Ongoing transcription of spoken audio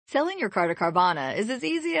Selling your car to Carvana is as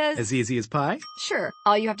easy as... As easy as pie? Sure.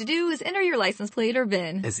 All you have to do is enter your license plate or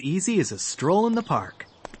VIN. As easy as a stroll in the park.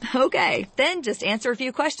 Okay, then just answer a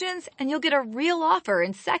few questions and you'll get a real offer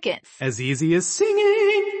in seconds. As easy as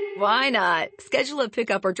singing. Why not? Schedule a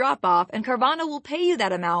pickup or drop off and Carvana will pay you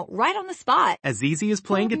that amount right on the spot. As easy as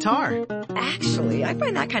playing guitar. Actually, I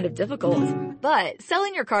find that kind of difficult. But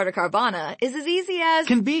selling your car to Carvana is as easy as...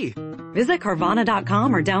 Can be. Visit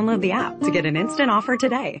Carvana.com or download the app to get an instant offer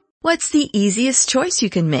today. What's the easiest choice you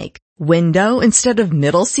can make? Window instead of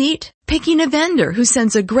middle seat? Picking a vendor who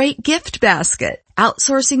sends a great gift basket?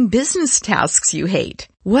 Outsourcing business tasks you hate?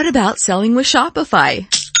 What about selling with Shopify?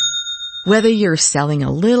 Whether you're selling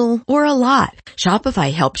a little or a lot,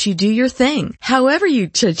 Shopify helps you do your thing, however you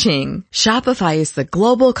cha-ching. Shopify is the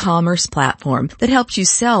global commerce platform that helps you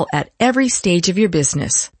sell at every stage of your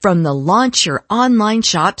business. From the launch your online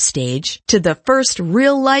shop stage to the first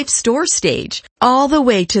real-life store stage, all the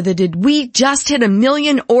way to the did we just hit 1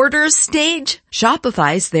 million orders stage.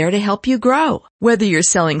 Shopify's there to help you grow. Whether you're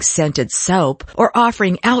selling scented soap or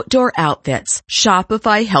offering outdoor outfits,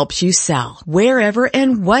 Shopify helps you sell. Wherever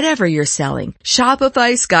and whatever you're selling,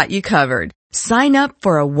 Shopify's got you covered. Sign up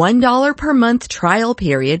for a $1 per month trial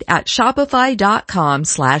period at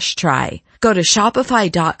shopify.com/try. Go to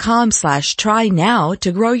shopify.com/try now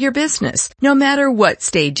to grow your business, no matter what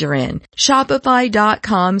stage you're in.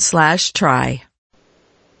 Shopify.com/try.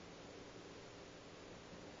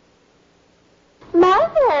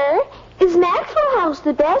 Mother, is Maxwell House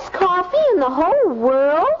the best coffee in the whole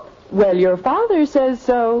world? Well, your father says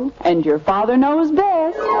so, and your father knows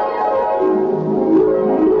best.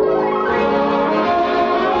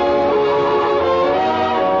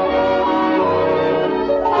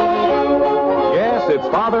 Yes, it's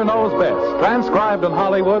Father Knows Best, transcribed in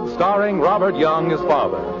Hollywood, starring Robert Young as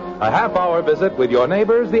father. A half-hour visit with your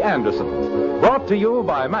neighbors, the Andersons. Brought to you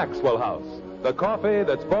by Maxwell House. The coffee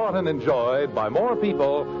that's bought and enjoyed by more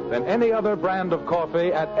people than any other brand of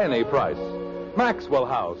coffee at any price. Maxwell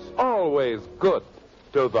House, always good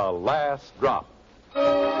to the last drop.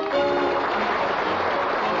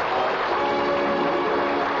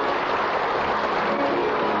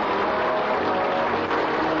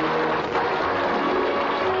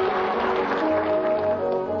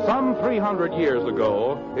 Some 300 years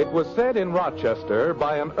ago, it was said in Rochester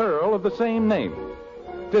by an earl of the same name,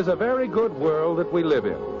 "'Tis a very good world that we live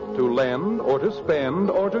in, to lend or to spend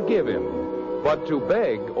or to give in. But to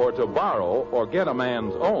beg or to borrow or get a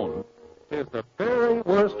man's own is the very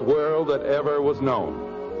worst world that ever was known."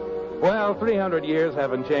 Well, 300 years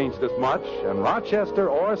haven't changed us much, and Rochester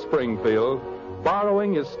or Springfield,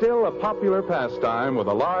 borrowing is still a popular pastime with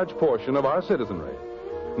a large portion of our citizenry.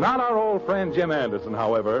 Not our old friend Jim Anderson,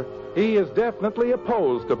 however. He is definitely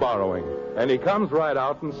opposed to borrowing, and he comes right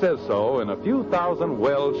out and says so in a few thousand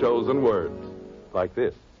well-chosen words, like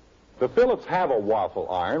this. The Phillips have a waffle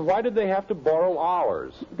iron. Why did they have to borrow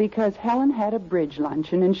ours? Because Helen had a bridge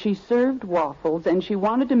luncheon, and she served waffles, and she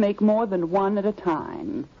wanted to make more than one at a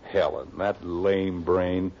time. Helen, that lame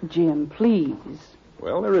brain. Jim, please.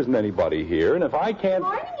 Well, there isn't anybody here, and if I can't...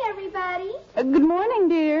 Good morning, everybody. Good morning,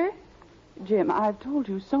 dear. Jim, I've told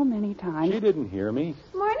you so many times. She didn't hear me.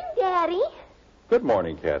 Morning, Daddy. Good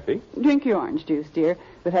morning, Kathy. Drink your orange juice, dear.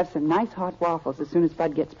 We'll have some nice hot waffles as soon as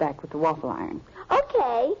Bud gets back with the waffle iron.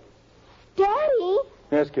 Okay. Daddy,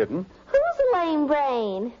 Yes, kitten? who's a lame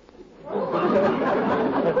brain?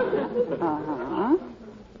 Uh-huh.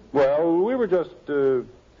 Well, we were just,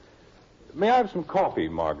 May I have some coffee,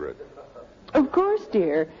 Margaret? Of course,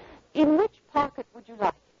 dear. In which pocket would you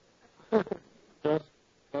like it? Just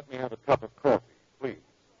let me have a cup of coffee, please.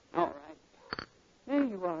 All right. There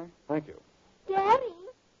you are. Thank you. Daddy,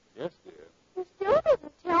 Yes, dear. you still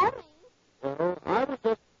didn't tell me. Well, I was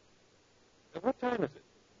just... What time is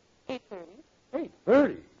it? 8:30.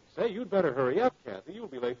 8:30. Say, you'd better hurry up, Kathy. You'll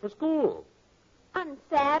be late for school. On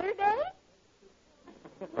Saturday?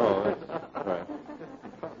 Oh, that's right.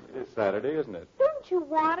 It is Saturday, isn't it? Don't you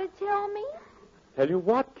want to tell me? Tell you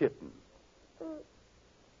what, kitten?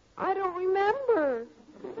 I don't remember.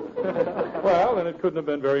 Well, then it couldn't have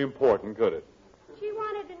been very important, could it? She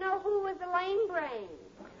wanted to know who was a lame brain.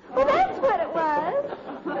 Well, that's what it was.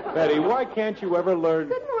 Betty, why can't you ever learn...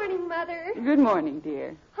 Good morning, Mother. Good morning,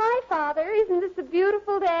 dear. Hi, Father. Isn't this a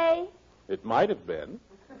beautiful day? It might have been.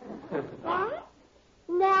 What?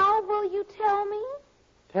 Now will you tell me?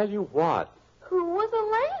 Tell you what? Who was a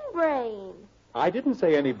lame brain? I didn't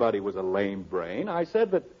say anybody was a lame brain. I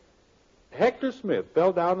said that Hector Smith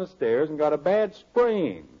fell down the stairs and got a bad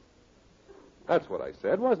sprain. That's what I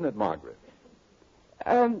said, wasn't it, Margaret?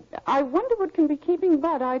 I wonder what can be keeping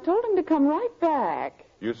Bud. I told him to come right back.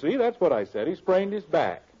 You see, that's what I said. He sprained his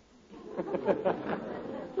back.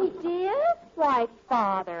 He did? Why,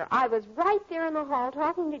 Father, I was right there in the hall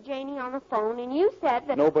talking to Janie on the phone, and you said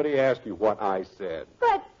that... Nobody asked you what I said.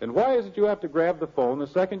 But... And why is it you have to grab the phone the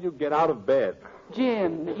second you get out of bed?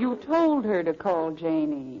 Jim, you told her to call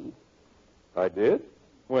Janie. I did?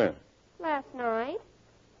 When? Last night.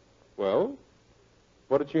 Well,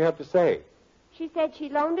 what did she have to say? She said she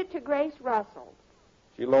loaned it to Grace Russell.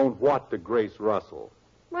 She loaned what to Grace Russell?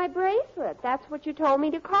 My bracelet. That's what you told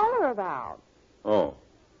me to call her about. Oh.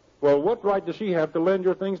 Well, what right does she have to lend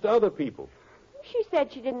your things to other people? She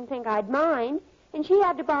said she didn't think I'd mind, and she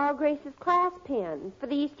had to borrow Grace's class pin for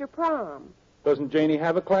the Easter prom. Doesn't Janie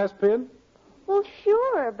have a class pin? Well,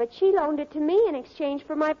 sure, but she loaned it to me in exchange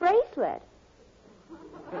for my bracelet.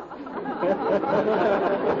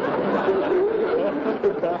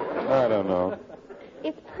 I don't know.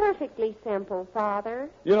 It's perfectly simple, Father.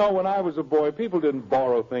 You know, when I was a boy, people didn't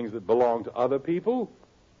borrow things that belonged to other people.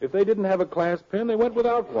 If they didn't have a class pin, they went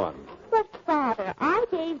without one. But, Father, I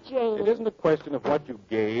gave Janie... It isn't a question of what you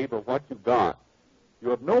gave or what you got. You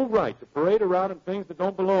have no right to parade around in things that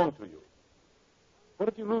don't belong to you. What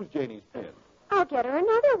if you lose Janie's pin? I'll get her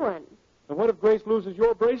another one. And what if Grace loses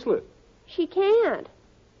your bracelet? She can't.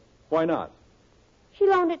 Why not? She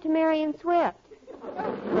loaned it to Marion Swift.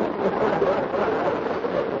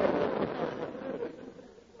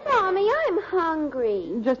 Mommy, I'm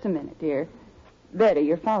hungry. Just a minute, dear. Betty,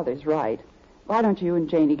 your father's right. Why don't you and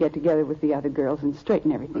Janie get together with the other girls and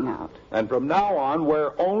straighten everything out? And from now on,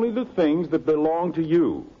 wear only the things that belong to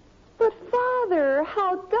you. But, Father,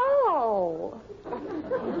 how dull.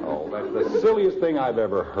 Oh, that's the silliest thing I've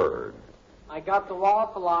ever heard. I got the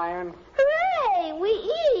waffle iron. Hooray, we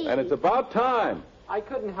eat. And it's about time. I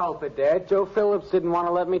couldn't help it, Dad. Joe Phillips didn't want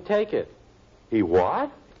to let me take it. He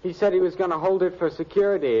what? He said he was going to hold it for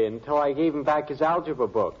security until I gave him back his algebra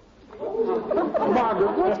book.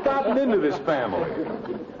 Margaret, what's gotten into this family?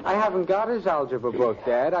 I haven't got his algebra book,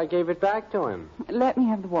 Dad. I gave it back to him. Let me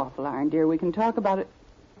have the waffle iron, dear. We can talk about it.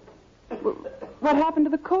 What happened to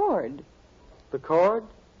the cord? The cord?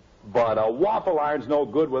 But a waffle iron's no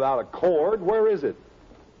good without a cord. Where is it?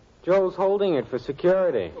 Joe's holding it for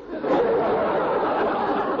security.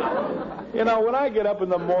 You know, when I get up in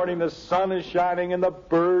the morning, the sun is shining and the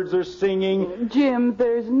birds are singing. Jim,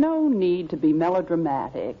 there's no need to be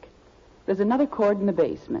melodramatic. There's another cord in the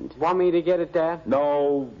basement. Want me to get it, Dad?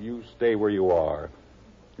 No, you stay where you are.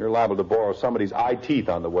 You're liable to borrow somebody's eye teeth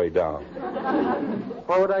on the way down.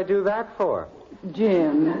 What would I do that for?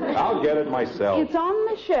 Jim. I'll get it myself. It's on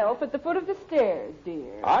the shelf at the foot of the stairs,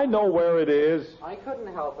 dear. I know where it is. I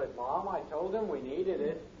couldn't help it, Mom. I told him we needed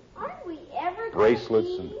it. Aren't we ever going Bracelets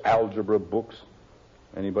to and eat? algebra books.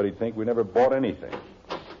 Anybody'd think we never bought anything.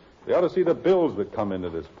 They ought to see the bills that come into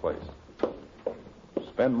this place.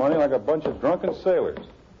 Spend money like a bunch of drunken sailors.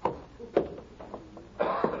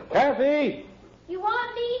 Kathy! You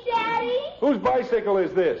want me, Daddy? Whose bicycle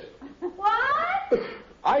is this? What?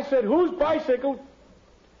 I said, whose bicycle?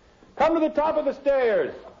 Come to the top of the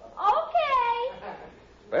stairs. Okay.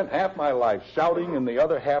 Spent half my life shouting and the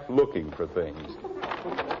other half looking for things.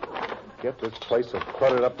 Get this place so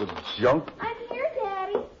cluttered up with junk. I'm here,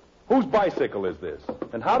 Daddy. Whose bicycle is this?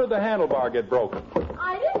 And how did the handlebar get broken?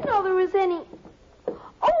 I didn't know there was any...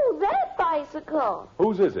 Oh, that bicycle.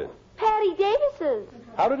 Whose is it? Patty Davis's.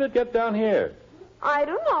 How did it get down here? I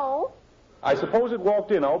don't know. I suppose it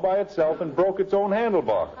walked in all by itself and broke its own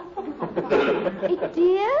handlebar. It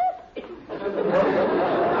did?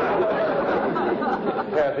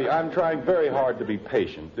 Kathy, I'm trying very hard to be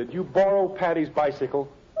patient. Did you borrow Patty's bicycle?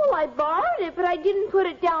 Well, I borrowed it, but I didn't put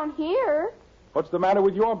it down here. What's the matter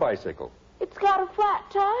with your bicycle? It's got a flat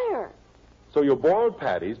tire. So you borrowed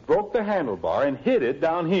Patty's, broke the handlebar, and hid it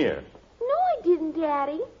down here. No, I didn't,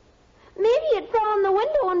 Daddy. Maybe it fell in the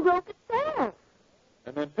window and broke it there.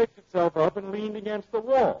 And then picked itself up and leaned against the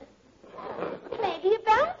wall. Maybe it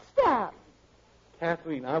bounced up.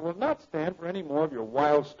 Kathleen, I will not stand for any more of your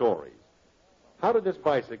wild stories. How did this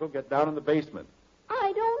bicycle get down in the basement?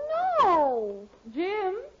 I don't know.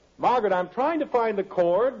 Jim, Margaret, I'm trying to find the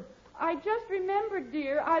cord. I just remembered,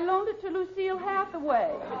 dear. I loaned it to Lucille Hathaway.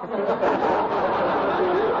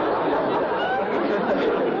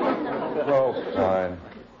 Oh, fine.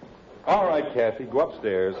 All right, Kathy, go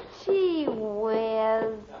upstairs. Gee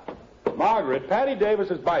whiz. Margaret, Patty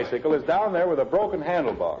Davis's bicycle is down there with a broken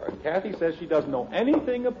handlebar, and Kathy says she doesn't know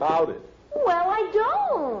anything about it. Well, I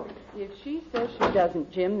don't. If she says she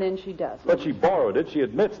doesn't, Jim, then she doesn't. But she borrowed it. She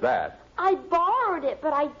admits that. I borrowed it,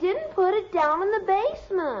 but I didn't put it down in the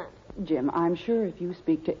basement. Jim, I'm sure if you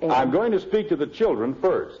speak to Ed... I'm going to speak to the children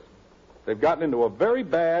first. They've gotten into a very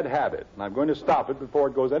bad habit, and I'm going to stop it before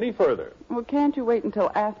it goes any further. Well, can't you wait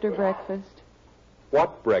until after breakfast?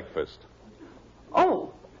 What breakfast?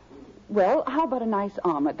 Oh, well, how about a nice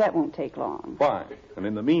omelet? That won't take long. Fine. And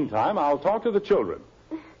in the meantime, I'll talk to the children.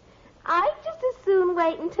 I'd just as soon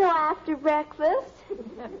wait until after breakfast.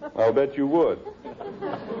 I'll bet you would.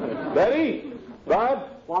 Betty, Bud,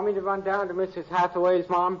 Want me to run down to Mrs. Hathaway's,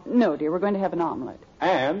 Mom? No, dear, we're going to have an omelet.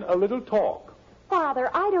 and a little talk. Father,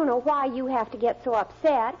 I don't know why you have to get so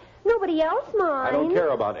upset. Nobody else minds. I don't care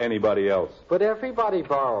about anybody else. But everybody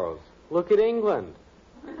borrows. Look at England.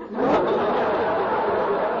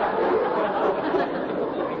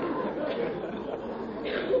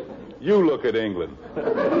 You look at England.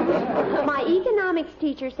 My economics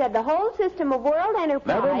teacher said the whole system of world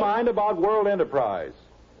enterprise... Never mind about world enterprise.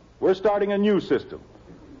 We're starting a new system.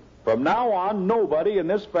 From now on, nobody in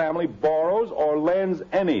this family borrows or lends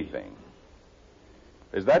anything.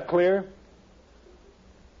 Is that clear?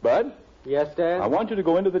 Bud? Yes, Dad? I want you to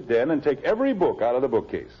go into the den and take every book out of the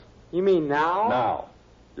bookcase. You mean now? Now.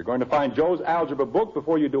 You're going to find Joe's algebra book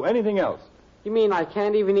before you do anything else. You mean I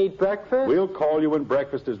can't even eat breakfast? We'll call you when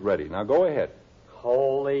breakfast is ready. Now go ahead.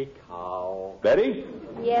 Holy cow. Betty?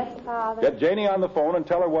 Yes, Father. Get Janie on the phone and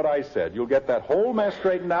tell her what I said. You'll get that whole mess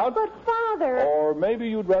straightened out. But, Father... Or maybe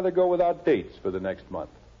you'd rather go without dates for the next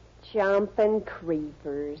month. Jumping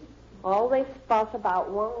creepers. Always fuss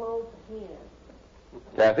about one little pin.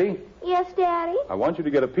 Kathy, Yes, Daddy? I want you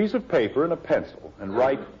to get a piece of paper and a pencil and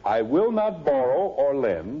write, I will not borrow or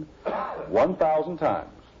lend 1,000 times.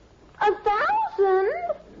 1,000?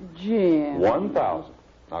 Jim. 1,000.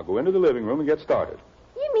 Now go into the living room and get started.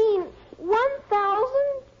 You mean 1,000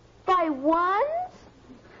 by ones?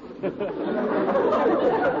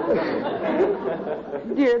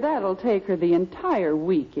 Dear, that'll take her the entire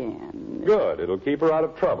weekend. Good. It'll keep her out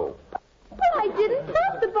of trouble. But I didn't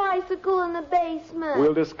put the bicycle in the basement.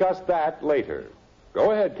 We'll discuss that later.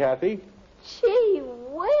 Go ahead, Kathy. Gee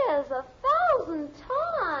whiz, 1,000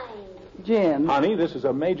 times. Jim. Honey, this is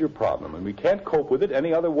a major problem, and we can't cope with it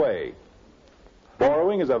any other way.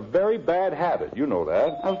 Borrowing is a very bad habit. You know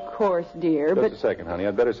that. Of course, dear, Just but a second, honey.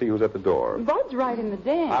 I'd better see who's at the door. Bud's right in the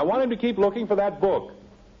den. I want him to keep looking for that book.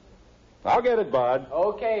 I'll get it, Bud.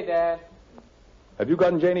 Okay, Dad. Have you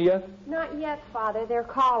gotten Janie yet? Not yet, Father. They're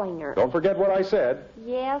calling her. Don't forget what I said.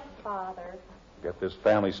 Yes, Father. Get this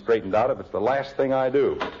family straightened out if it's the last thing I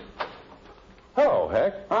do. Hello,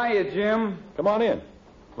 Heck. Hiya, Jim. Come on in.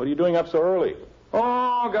 What are you doing up so early?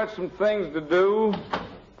 Oh, got some things to do.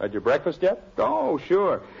 Had your breakfast yet? Oh,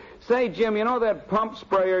 sure. Say, Jim, you know that pump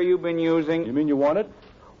sprayer you've been using? You mean you want it?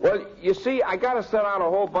 Well, you see, I got to set out a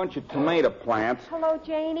whole bunch of tomato plants. Hello,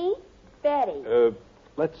 Janie. Betty.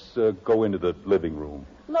 Let's go into the living room.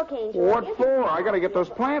 Look, Angel. What for? I got to get those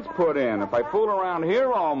plants put in. If I fool around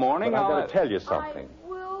here all morning, But I've I'll... got to tell you something.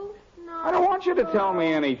 I don't want you to tell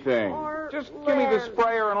me anything. Just give me the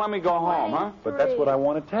sprayer and let me go home, huh? But that's what I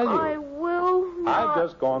want to tell you. I will not I've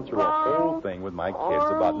just gone through a whole thing with my kids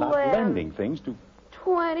about not lending things to...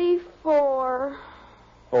 24.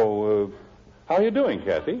 Oh, how are you doing,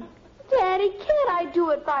 Kathy? Daddy, can't I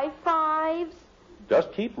do it by fives?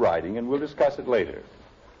 Just keep writing, and we'll discuss it later.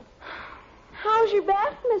 How's your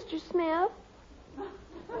back, Mr. Smith? My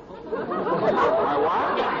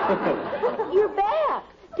what? Your back.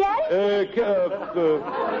 Daddy? Come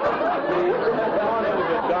on into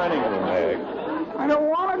the dining room, Meg. I don't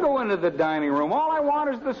want to go into the dining room. All I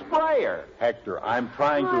want is the sprayer. Hector, I'm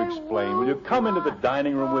trying to explain. Will you come into the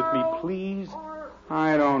dining room with me, please?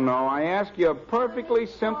 I don't know. I asked you a perfectly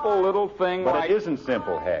simple little thing But like... it isn't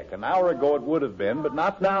simple, Heck. An hour ago it would have been, but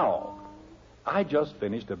not now. I just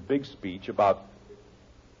finished a big speech about...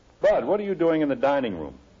 Bud, what are you doing in the dining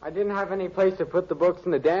room? I didn't have any place to put the books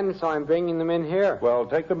in the den, so I'm bringing them in here. Well,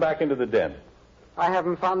 take them back into the den. I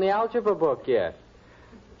haven't found the algebra book yet.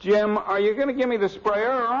 Jim, are you going to give me the sprayer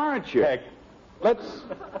or aren't you? Heck, let's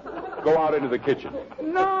go out into the kitchen.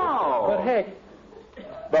 No. But, Heck,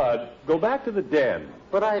 Bud, go back to the den.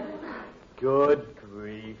 But I... Good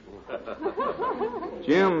grief.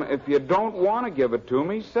 Jim, if you don't want to give it to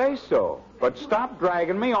me, say so. But stop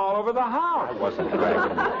dragging me all over the house. I wasn't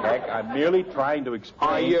dragging you, Heck. I'm merely trying to explain...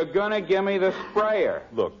 Are you going to give me the sprayer?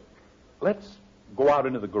 Look, let's go out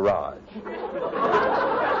into the garage.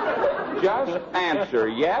 Just answer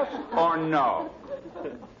yes or no.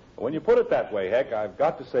 When you put it that way, Heck, I've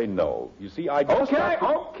got to say no. You see, I just Okay, got to...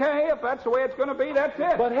 okay. If that's the way it's going to be, that's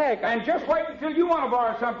it. But, Heck... And just wait until you want to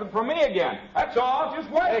borrow something from me again. That's all. Just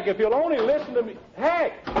wait. Heck, if you'll only listen to me...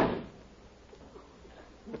 Heck!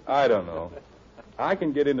 I don't know. I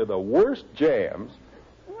can get into the worst jams.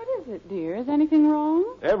 What is it, dear? Is anything wrong?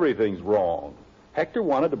 Everything's wrong. Hector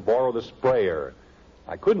wanted to borrow the sprayer.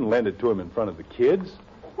 I couldn't lend it to him in front of the kids.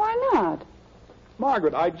 Why not?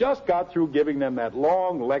 Margaret, I just got through giving them that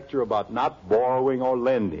long lecture about not borrowing or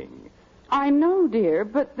lending. I know, dear,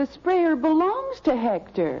 but the sprayer belongs to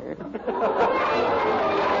Hector.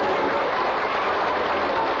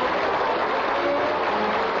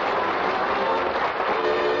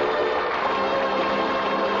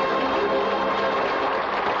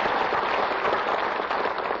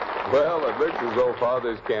 Well, it looks as though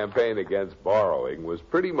Father's campaign against borrowing was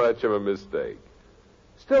pretty much of a mistake.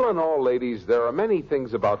 Still, in all, ladies, there are many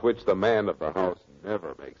things about which the man of the house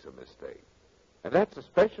never makes a mistake. And that's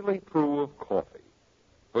especially true of coffee.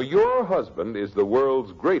 For your husband is the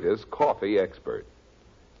world's greatest coffee expert.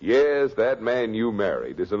 Yes, that man you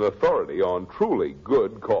married is an authority on truly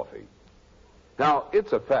good coffee. Now,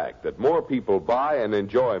 it's a fact that more people buy and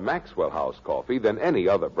enjoy Maxwell House coffee than any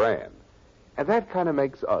other brand. And that kind of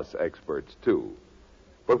makes us experts, too.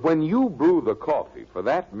 But when you brew the coffee for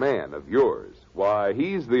that man of yours, why,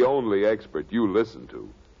 he's the only expert you listen to.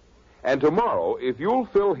 And tomorrow, if you'll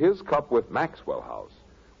fill his cup with Maxwell House,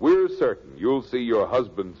 we're certain you'll see your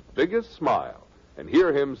husband's biggest smile and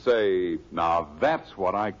hear him say, Now, that's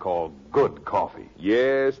what I call good coffee.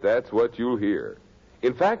 Yes, that's what you'll hear.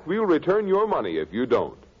 In fact, we'll return your money if you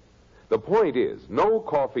don't. The point is, no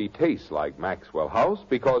coffee tastes like Maxwell House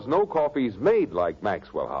because no coffee's made like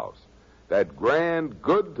Maxwell House. That grand,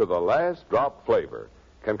 good-to-the-last-drop flavor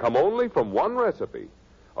can come only from one recipe,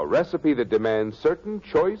 a recipe that demands certain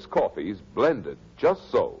choice coffees blended just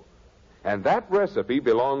so. And that recipe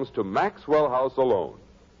belongs to Maxwell House alone.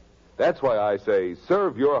 That's why I say,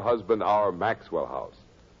 serve your husband our Maxwell House.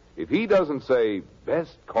 If he doesn't say,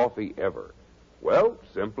 best coffee ever, well,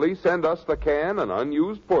 simply send us the can and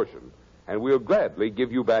unused portion, and we'll gladly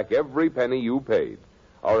give you back every penny you paid.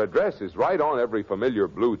 Our address is right on every familiar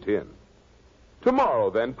blue tin. Tomorrow,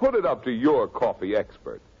 then, put it up to your coffee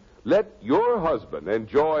expert. Let your husband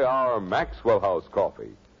enjoy our Maxwell House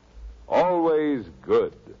coffee. Always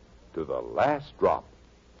good to the last drop.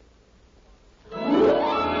 It's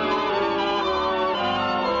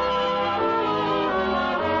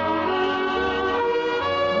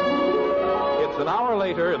an hour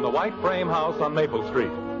later in the white frame house on Maple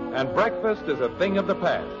Street, and breakfast is a thing of the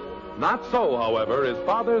past. Not so, however, is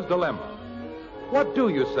Father's dilemma. What do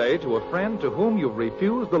you say to a friend to whom you've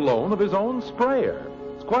refused the loan of his own sprayer?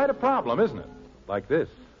 It's quite a problem, isn't it? Like this.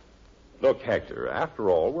 Look, Hector, after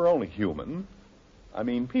all, we're only human. I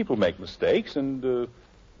mean, people make mistakes, and,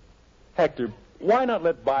 Hector, why not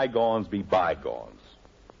let bygones be bygones?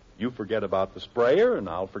 You forget about the sprayer, and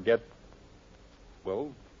I'll forget...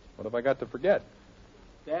 Well, what have I got to forget?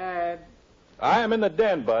 Dad. I am in the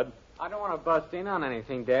den, Bud. I don't want to bust in on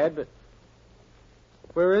anything, Dad, but...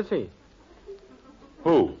 Where is he?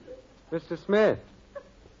 Who? Mr. Smith.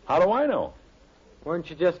 How do I know? Weren't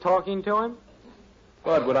you just talking to him?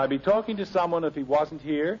 Bud, would I be talking to someone if he wasn't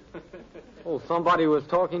here? Well, somebody was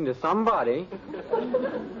talking to somebody.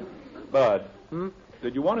 Bud,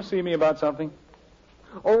 did you want to see me about something?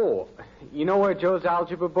 Oh, you know where Joe's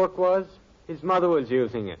algebra book was? His mother was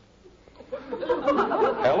using it.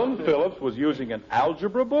 Helen Phillips was using an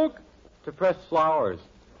algebra book? To press flowers.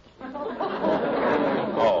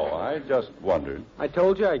 Oh, I just wondered. I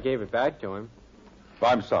told you I gave it back to him.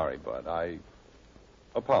 I'm sorry, Bud. I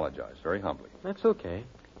apologize very humbly. That's okay.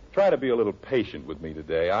 Try to be a little patient with me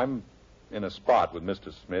today. I'm in a spot with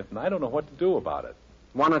Mr. Smith, and I don't know what to do about it.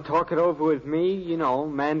 Want to talk it over with me, you know,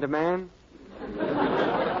 man to man?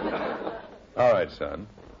 All right, son.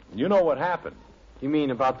 You know what happened. You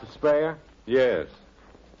mean about the sprayer? Yes.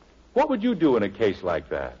 What would you do in a case like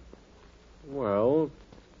that? Well,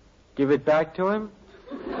 give it back to him?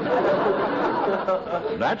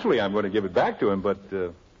 Naturally, I'm going to give it back to him, but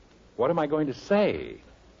what am I going to say?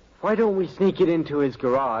 Why don't we sneak it into his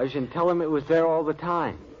garage and tell him it was there all the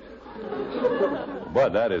time?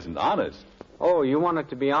 Bud, that isn't honest. Oh, you want it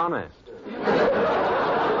to be honest?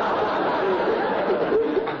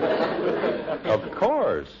 Of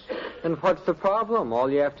course. Then what's the problem? All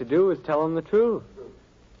you have to do is tell him the truth.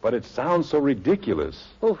 But it sounds so ridiculous.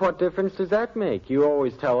 Well, what difference does that make? You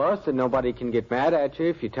always tell us that nobody can get mad at you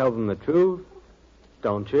if you tell them the truth.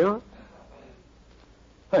 Don't you?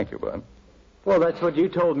 Thank you, Bud. Well, that's what you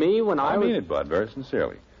told me when I was... I mean it, Bud, very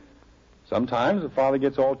sincerely. Sometimes the father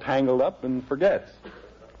gets all tangled up and forgets.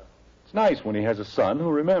 It's nice when he has a son who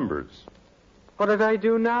remembers. What did I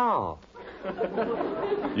do now?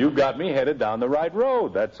 You've got me headed down the right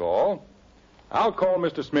road, that's all. I'll call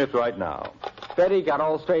Mr. Smith right now. Betty got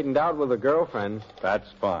all straightened out with her girlfriend. That's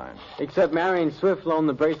fine. Except Marion Swift loaned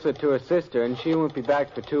the bracelet to her sister, and she won't be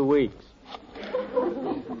back for 2 weeks.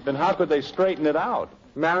 Then how could they straighten it out?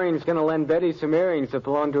 Marion's going to lend Betty some earrings that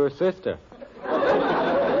belong to her sister.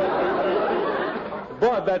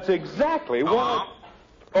 Bud, that's exactly what...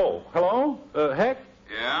 Oh, hello? Heck?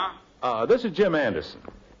 Yeah? This is Jim Anderson.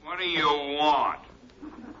 What do you want?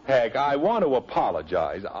 Heck, I want to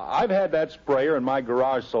apologize. I've had that sprayer in my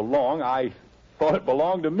garage so long, I thought it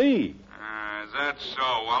belonged to me. Is that so?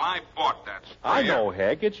 Well, I bought that sprayer. I know,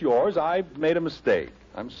 Heck. It's yours. I made a mistake.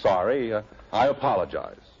 I'm sorry. I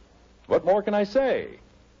apologize. What more can I say?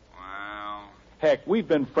 Well... Heck, we've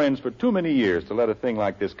been friends for too many years to let a thing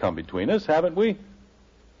like this come between us, haven't we?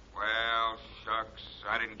 Well, shucks.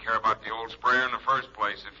 I didn't care about the old sprayer in the first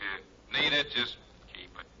place. If you need it, just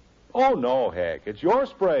keep it. Oh, no, Heck. It's your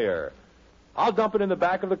sprayer. I'll dump it in the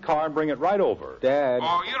back of the car and bring it right over. Dad.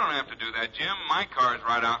 Oh, you don't have to do that, Jim. My car's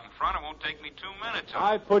right out in front. It won't take me 2 minutes.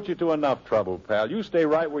 I put you to enough trouble, pal. You stay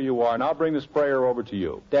right where you are, and I'll bring the sprayer over to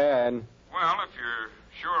you. Dad. Well, if you're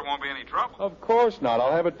sure it won't be any trouble. Of course not.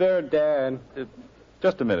 I'll have it there. Dad.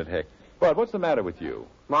 Just a minute, Heck. Bud, what's the matter with you?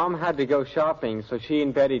 Mom had to go shopping, so she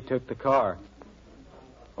and Betty took the car.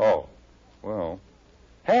 Oh, well.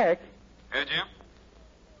 Heck. Hey, Jim?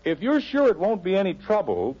 If you're sure it won't be any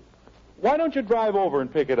trouble, why don't you drive over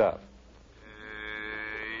and pick it up?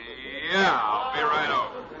 Yeah, I'll be right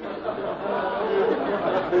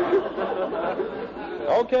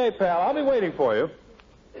over. Okay, pal. I'll be waiting for you.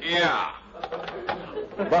 Yeah.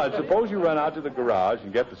 Bud, suppose you run out to the garage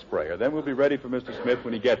and get the sprayer. Then we'll be ready for Mr. Smith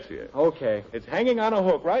when he gets here. Okay. It's hanging on a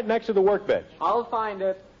hook right next to the workbench. I'll find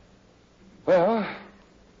it. Well,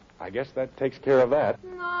 I guess that takes care of that.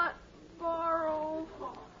 Not borrow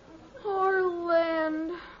or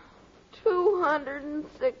lend.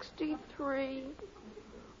 263.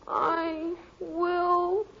 I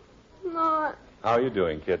will not. How are you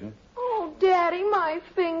doing, kitten? Oh, Daddy, my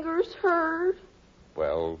fingers hurt.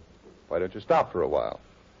 Well, why don't you stop for a while?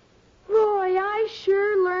 Boy, I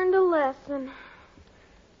sure learned a lesson.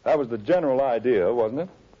 That was the general idea, wasn't it?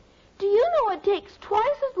 Do you know it takes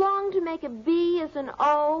twice as long to make a B as an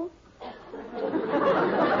O?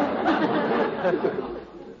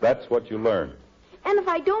 That's what you learned. And if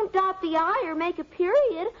I don't dot the I or make a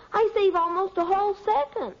period, I save almost a whole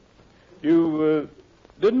second. You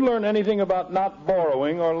didn't learn anything about not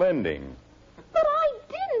borrowing or lending. But I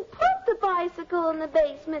didn't put the bicycle in the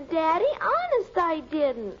basement, Daddy. Honest, I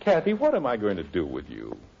didn't. Kathy, what am I going to do with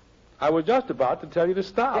you? I was just about to tell you to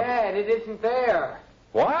stop. Dad, it isn't there.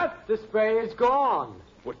 What? The sprayer's gone.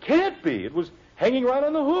 Well, it can't be. It was hanging right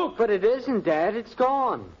on the hook. But it isn't, Dad. It's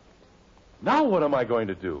gone. Now what am I going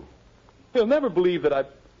to do? He'll never believe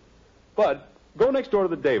that Bud, go next door to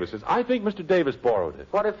the Davises. I think Mr. Davis borrowed it.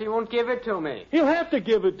 What if he won't give it to me? He'll have to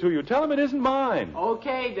give it to you. Tell him it isn't mine.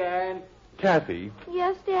 Okay, Dad. Kathy.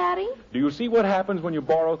 Yes, Daddy? Do you see what happens when you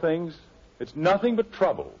borrow things? It's nothing but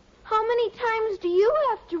trouble. How many times do you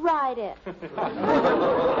have to ride it?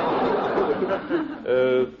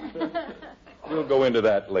 We'll go into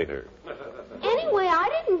that later. Anyway,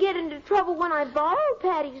 I didn't get into trouble when I borrowed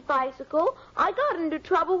Patty's bicycle. I got into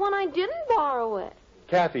trouble when I didn't borrow it.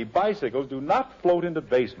 Kathy, bicycles do not float into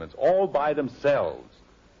basements all by themselves.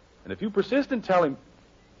 And if you persist in telling...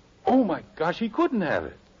 Oh, my gosh, he couldn't have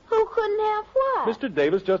it. Who couldn't have what? Mr.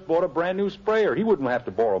 Davis just bought a brand new sprayer. He wouldn't have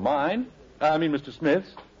to borrow mine. Mr.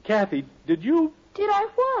 Smith's. Kathy, did you... Did I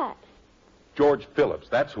what? George Phillips,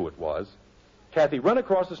 that's who it was. Kathy, run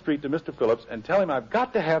across the street to Mr. Phillips and tell him I've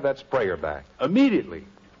got to have that sprayer back. Immediately.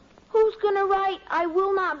 Who's going to write, I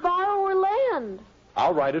will not borrow or lend?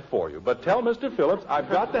 I'll write it for you. But tell Mr. Phillips I've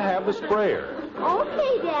got to have the sprayer.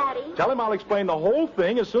 Okay, Daddy. Tell him I'll explain the whole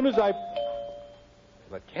thing as soon as I...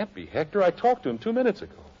 That can't be Hector. I talked to him 2 minutes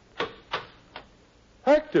ago.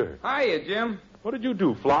 Hector. Hiya, Jim. What did you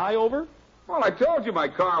do, fly over? Well, I told you my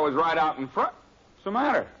car was right out in front. What's the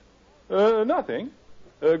matter? Nothing.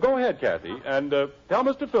 Go ahead, Kathy, and tell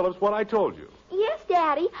Mr. Phillips what I told you. Yes,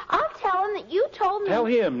 Daddy. I'll tell him that you told me. Tell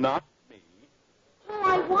him, not me. Oh,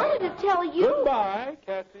 I wanted to tell you. Goodbye,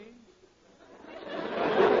 Kathy.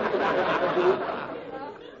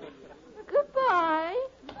 Goodbye.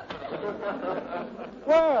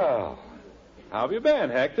 Well, how have you been,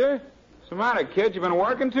 Hector? What's the matter, kid? You been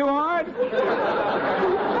working too hard?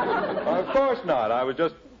 Of course not. I was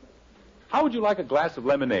just... How would you like a glass of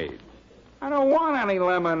lemonade? I don't want any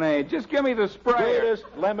lemonade. Just give me the sprayer. Greatest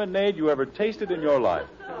lemonade you ever tasted in your life.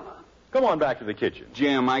 Come on back to the kitchen.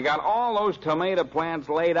 Jim, I got all those tomato plants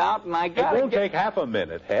laid out, and I got... It won't take half a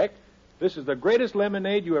minute, Heck. This is the greatest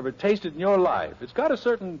lemonade you ever tasted in your life. It's got a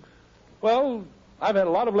certain... Well, I've had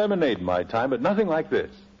a lot of lemonade in my time, but nothing like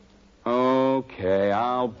this. Okay,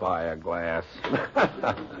 I'll buy a glass.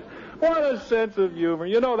 What a sense of humor.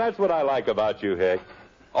 You know, that's what I like about you, Heck.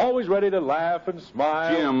 Always ready to laugh and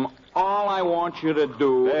smile. Jim, all I want you to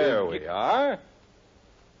do There is... we are.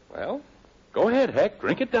 Well, go ahead, Heck.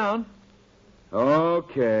 Drink it down.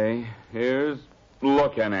 Okay, here's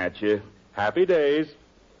looking at you. Happy days.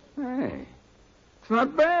 Hey, it's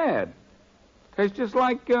not bad. Tastes just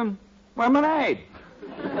like lemonade.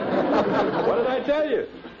 What did I tell you?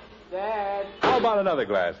 Dad. How about another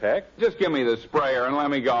glass, Heck? Just give me the sprayer and let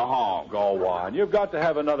me go home. Go on. You've got to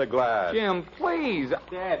have another glass. Jim, please.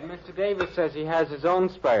 Dad, Mr. Davis says he has his own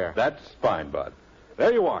sprayer. That's fine, Bud.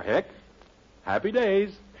 There you are, Heck. Happy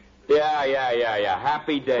days. Yeah.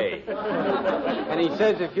 Happy day. And he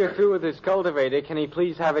says if you're through with his cultivator, can he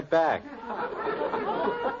please have it back?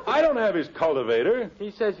 I don't have his cultivator.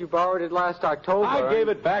 He says you borrowed it last October. I gave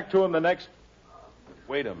it back to him the next...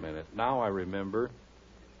 Wait a minute. Now I remember.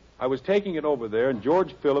 I was taking it over there, and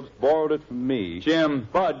George Phillips borrowed it from me. Jim.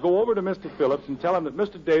 Bud, go over to Mr. Phillips and tell him that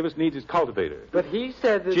Mr. Davis needs his cultivator. But he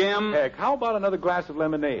said that... Jim. Heck, how about another glass of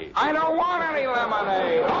lemonade? I don't want any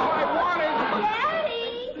lemonade. All I want is...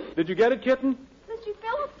 Daddy! Did you get it, kitten? Mr.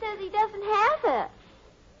 Phillips says he doesn't have it.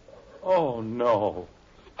 Oh, no.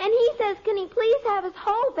 And he says, can he please have his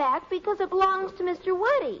hoe back because it belongs to Mr.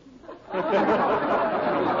 Woody?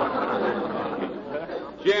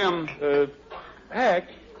 Jim. Heck,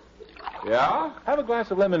 Yeah? have a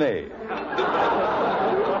glass of lemonade.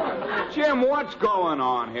 Jim, what's going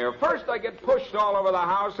on here? First I get pushed all over the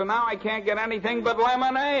house, and now I can't get anything but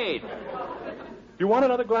lemonade. You want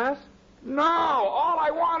another glass? No, all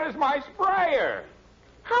I want is my sprayer.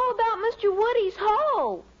 How about Mr. Woody's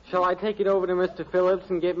hoe? Shall I take it over to Mr. Phillips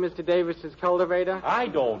and get Mr. Davis's cultivator? I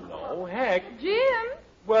don't know. Heck. Jim,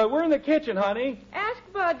 Well, we're in the kitchen, honey. ask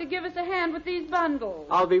Bud to give us a hand with these bundles.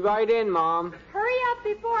 I'll be right in, Mom. Hurry up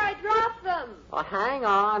before I drop them. Oh, hang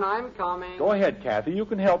on, I'm coming. Go ahead, Kathy. You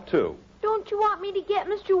can help, too. Don't you want me to get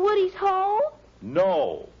Mr. Woody's hoe?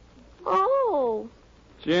 No. Oh.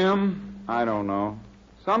 Jim, I don't know.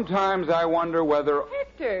 Sometimes I wonder whether...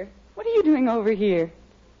 Hector, what are you doing over here?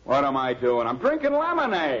 What am I doing? I'm drinking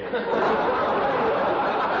lemonade.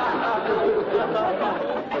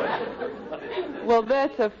 Well,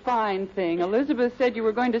 that's a fine thing. Elizabeth said you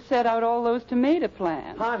were going to set out all those tomato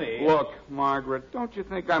plants. Honey. Look, Margaret, don't you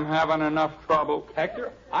think I'm having enough trouble?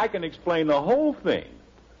 Hector, I can explain the whole thing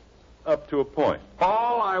up to a point.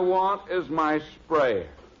 All I want is my sprayer.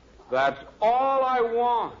 That's all I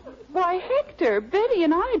want. Why, Hector, Betty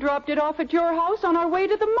and I dropped it off at your house on our way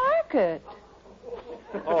to the market.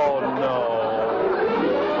 Oh,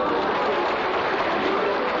 no.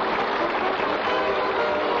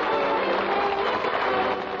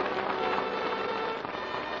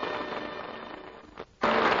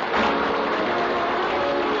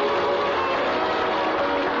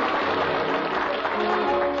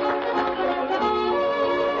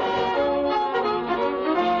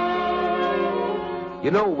 You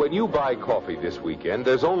know, when you buy coffee this weekend,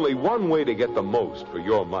 there's only one way to get the most for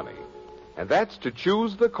your money. And that's to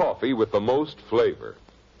choose the coffee with the most flavor.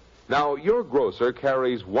 Now, your grocer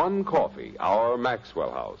carries one coffee, our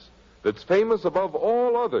Maxwell House, that's famous above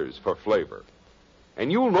all others for flavor.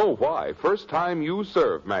 And you'll know why first time you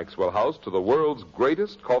serve Maxwell House to the world's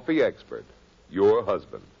greatest coffee expert, your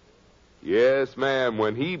husband. Yes, ma'am,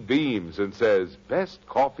 when he beams and says, best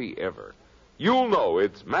coffee ever, you'll know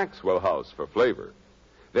it's Maxwell House for flavor.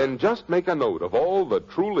 Then just make a note of all the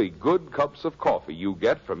truly good cups of coffee you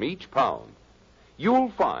get from each pound. You'll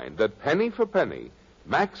find that penny for penny,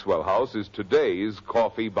 Maxwell House is today's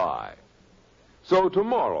coffee buy. So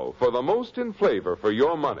tomorrow, for the most in flavor for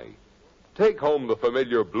your money, take home the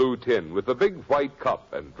familiar blue tin with the big white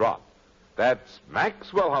cup and drop. That's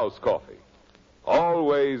Maxwell House coffee.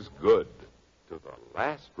 Always good to the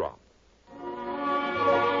last drop.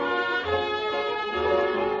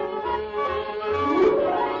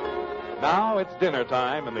 Now it's dinner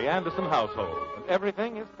time in the Anderson household, and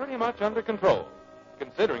everything is pretty much under control.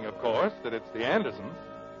 Considering, of course, that it's the Andersons,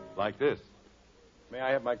 like this. May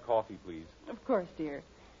I have my coffee, please? Of course, dear.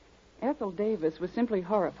 Ethel Davis was simply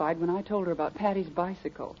horrified when I told her about Patty's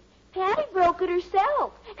bicycle. Patty broke it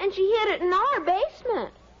herself, and she hid it in our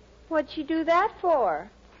basement. What'd she do that for?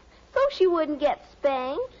 So she wouldn't get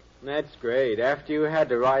spanked. That's great. After you had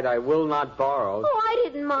to write I will not borrow. Oh, I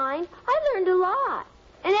didn't mind. I learned a lot.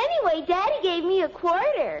 And anyway, Daddy gave me a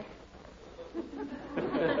quarter.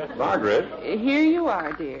 Margaret. Here you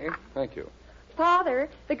are, dear. Thank you. Father,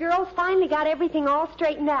 the girls finally got everything all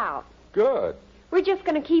straightened out. Good. We're just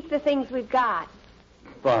going to keep the things we've got.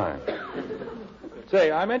 Fine.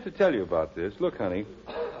 Say, I meant to tell you about this. Look, honey,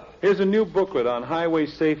 here's a new booklet on highway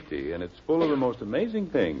safety, and it's full of the most amazing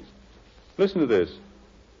things. Listen to this.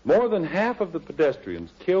 More than half of the pedestrians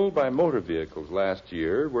killed by motor vehicles last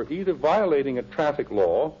year were either violating a traffic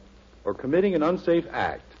law or committing an unsafe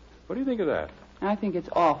act. What do you think of that? I think it's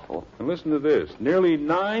awful. And listen to this. Nearly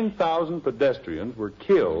 9,000 pedestrians were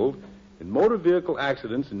killed in motor vehicle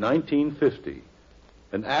accidents in 1950.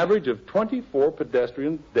 An average of 24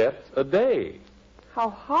 pedestrian deaths a day. How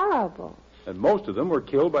horrible. And most of them were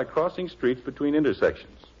killed by crossing streets between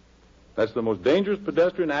intersections. That's the most dangerous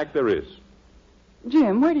pedestrian act there is.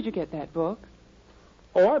 Jim, where did you get that book?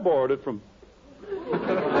 Oh, I borrowed it from...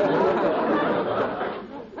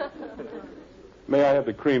 May I have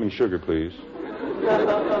the cream and sugar, please?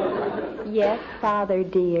 Yes, Father,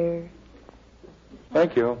 dear.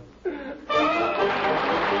 Thank you.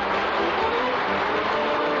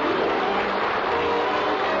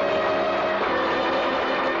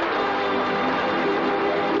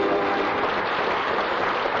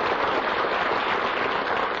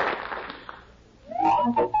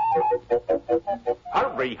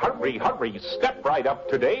 Hurry, hurry, hurry. Step right up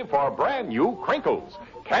today for brand new Crinkles.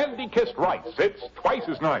 Candy-kissed rice. It's twice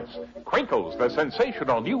as nice. Crinkles, the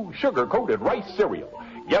sensational new sugar-coated rice cereal.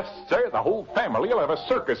 Yes, sir, the whole family will have a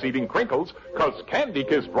circus eating Crinkles, 'cause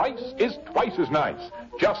candy-kissed rice is twice as nice.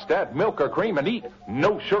 Just add milk or cream and eat.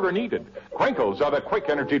 No sugar needed. Crinkles are the quick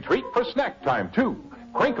energy treat for snack time, too.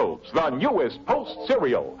 Crinkles, the newest Post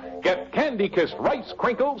cereal. Get candy-kissed rice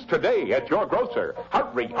Crinkles today at your grocer.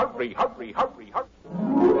 Hurry, hurry, hurry, hurry, hurry.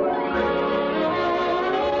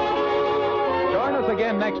 Join us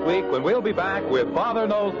again next week when we'll be back with Father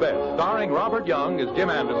Knows Best, starring Robert Young as Jim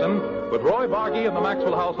Anderson, with Roy Bargy and the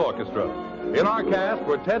Maxwell House Orchestra. In our cast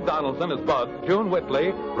were Ted Donaldson as Bud, June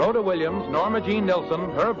Whitley, Rhoda Williams, Norma Jean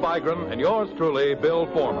Nilsson, Herb Vigran, and yours truly, Bill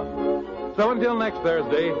Foreman. So until next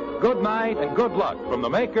Thursday, good night and good luck from the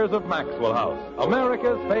makers of Maxwell House,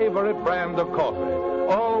 America's favorite brand of coffee.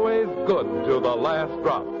 Always good to the last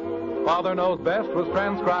drop. Father Knows Best was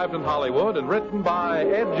transcribed in Hollywood and written by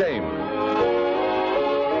Ed James.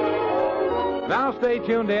 Now stay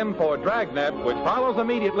tuned in for Dragnet, which follows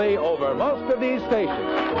immediately over most of these stations.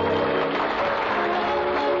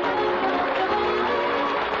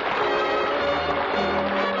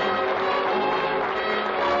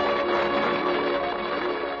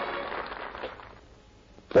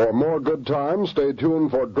 For more good times, stay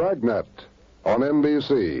tuned for Dragnet on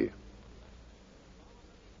NBC.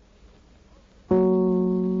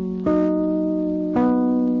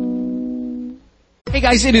 Hey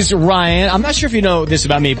guys, it is Ryan. I'm not sure if you know this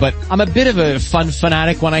about me, but I'm a bit of a fun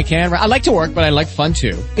fanatic when I can. I like to work, but I like fun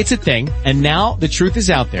too. It's a thing. And now the truth is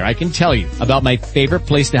out there. I can tell you about my favorite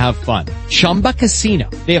place to have fun. Chumba Casino.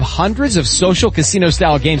 They have hundreds of social casino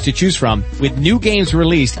style games to choose from with new games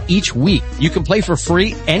released each week. You can play for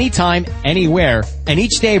free anytime, anywhere. And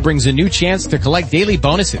each day brings a new chance to collect daily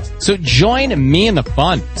bonuses. So join me in the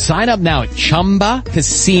fun. Sign up now at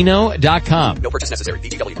ChumbaCasino.com. No purchase necessary.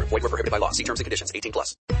 VGW Group. Void where prohibited by law. See terms and conditions. 18+.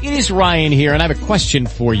 It is Ryan here, and I have a question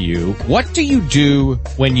for you. What do you do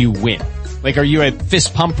when you win? Like, are you a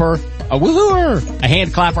fist pumper, a woohooer, a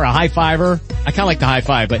hand clapper, a high fiver? I kind of like the high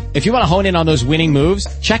five, but if you want to hone in on those winning moves,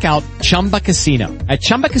 check out Chumba Casino. At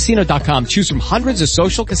ChumbaCasino.com, choose from hundreds of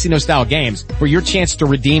social casino style games for your chance to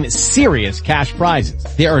redeem serious cash prizes.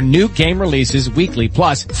 There are new game releases weekly,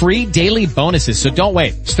 plus free daily bonuses. So don't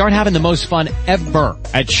wait. Start having the most fun ever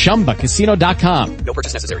at ChumbaCasino.com. No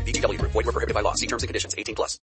purchase necessary. VGW Group. Void where prohibited by law. See terms and conditions. 18+.